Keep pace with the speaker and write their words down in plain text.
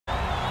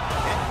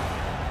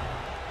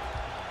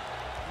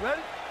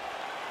Ready?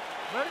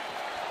 Ready?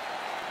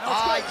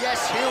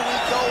 Yes, here we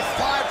go.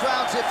 5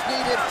 rounds if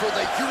needed for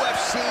the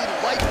UFC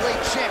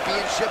Lightweight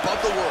Championship of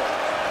the world.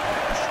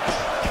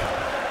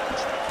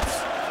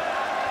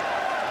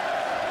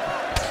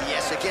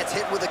 Chiesa gets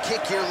hit with a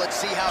kick here. Let's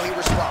see how he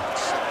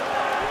responds.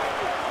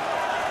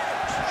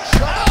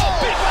 Huge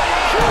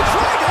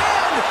right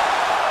hand!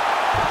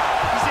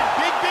 He's in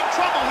big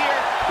trouble here.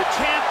 The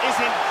champ is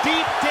in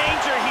deep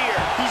danger here.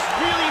 He's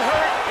really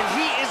hurt, and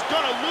he is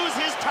going to lose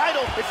his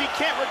title if he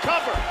can't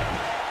recover.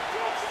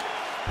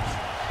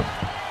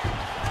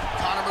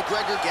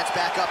 McGregor gets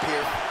back up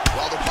here.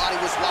 While the body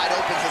was wide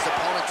open, his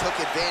opponent took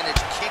advantage.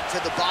 Kick to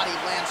the body,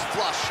 lands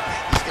flush.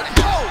 He's gonna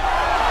have... Oh!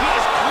 He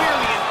is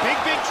clearly in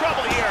big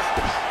trouble here.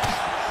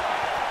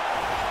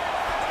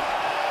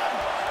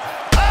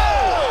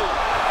 Oh!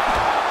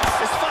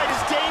 This fight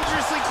is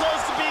dangerously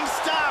close to being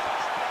stopped.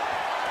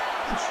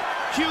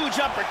 Huge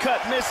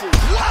uppercut misses.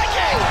 Like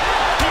it!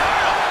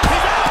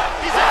 He's out!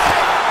 He's out!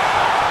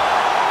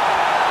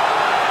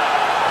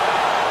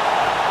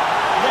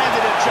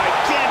 Landed a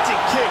gigantic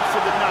kick for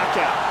the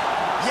knockout.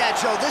 Yeah,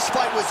 Joe, this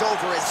fight was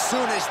over as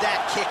soon as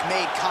that kick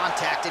made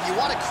contact, and you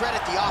want to credit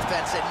the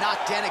offense and not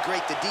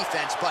denigrate the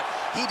defense, but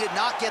he did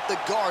not get the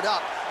guard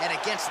up, and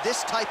against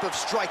this type of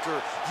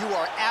striker, you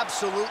are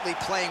absolutely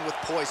playing with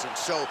poison.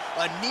 So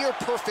a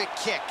near-perfect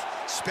kick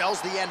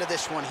spells the end of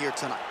this one here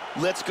tonight.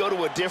 Let's go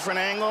to a different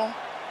angle.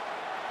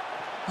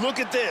 Look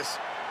at this.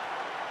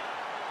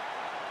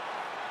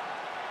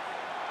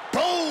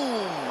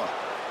 Boom!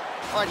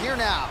 All right, here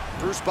now,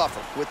 Bruce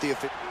Buffer with the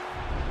official.